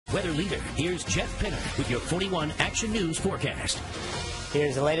Weather leader, here's Jeff Pinner with your 41 Action News forecast.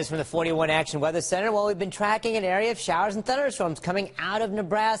 Here's the latest from the 41 Action Weather Center. Well, we've been tracking an area of showers and thunderstorms coming out of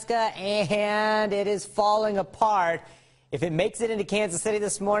Nebraska, and it is falling apart. If it makes it into Kansas City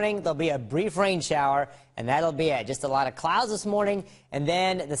this morning, there'll be a brief rain shower, and that'll be it. Just a lot of clouds this morning, and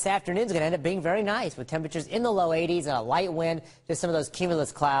then this afternoon is going to end up being very nice with temperatures in the low 80s and a light wind, just some of those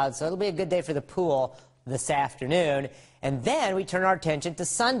cumulus clouds. So it'll be a good day for the pool this afternoon. And then we turn our attention to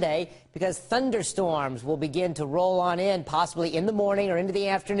Sunday because thunderstorms will begin to roll on in, possibly in the morning or into the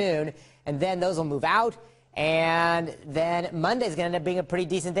afternoon, and then those will move out. And then Monday's going to end up being a pretty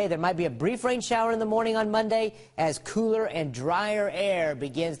decent day. There might be a brief rain shower in the morning on Monday as cooler and drier air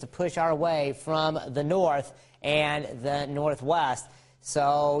begins to push our way from the north and the northwest.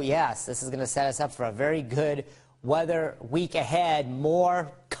 So, yes, this is going to set us up for a very good weather week ahead.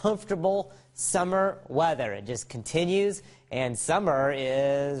 More comfortable summer weather. It just continues, and summer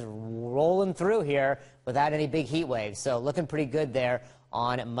is rolling through here without any big heat waves. So looking pretty good there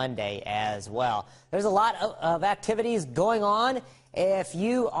on Monday as well. There's a lot of activities going on. If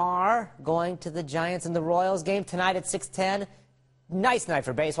you are going to the Giants and the Royals game tonight at 6:10, nice night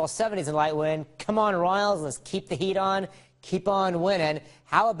for baseball, 70s and light wind. Come on, Royals, let's keep the heat on, keep on winning.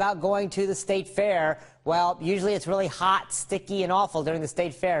 How about going to the State Fair? Well, usually it's really hot, sticky, and awful during the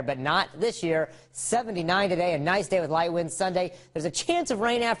State Fair, but not this year. 79 today, a nice day with light winds Sunday. There's a chance of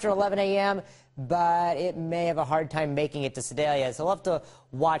rain after 11 a.m., but it may have a hard time making it to Sedalia, so we'll have to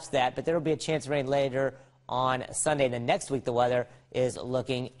watch that. But there will be a chance of rain later on Sunday. And then next week, the weather is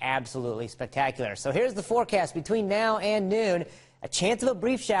looking absolutely spectacular. So here's the forecast between now and noon. A chance of a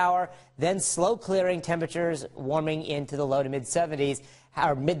brief shower, then slow clearing, temperatures warming into the low to mid 70s,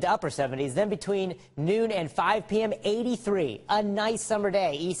 or mid to upper 70s. Then between noon and 5 p.m., 83. A nice summer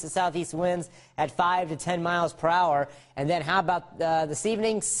day. East to southeast winds at 5 to 10 miles per hour. And then how about this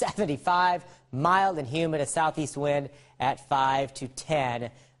evening? 75. Mild and humid, a southeast wind at 5 to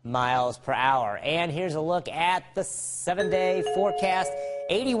 10 miles per hour. And here's a look at the 7-day forecast.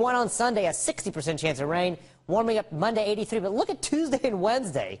 81 on Sunday, a 60% chance of rain. Warming up Monday, 83. But look at Tuesday and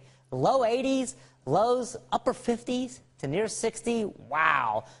Wednesday. Low 80s, lows upper 50s to near 60.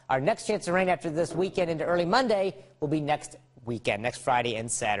 Wow. Our next chance of rain after this weekend into early Monday will be next weekend, next Friday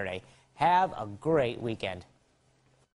and Saturday. Have a great weekend.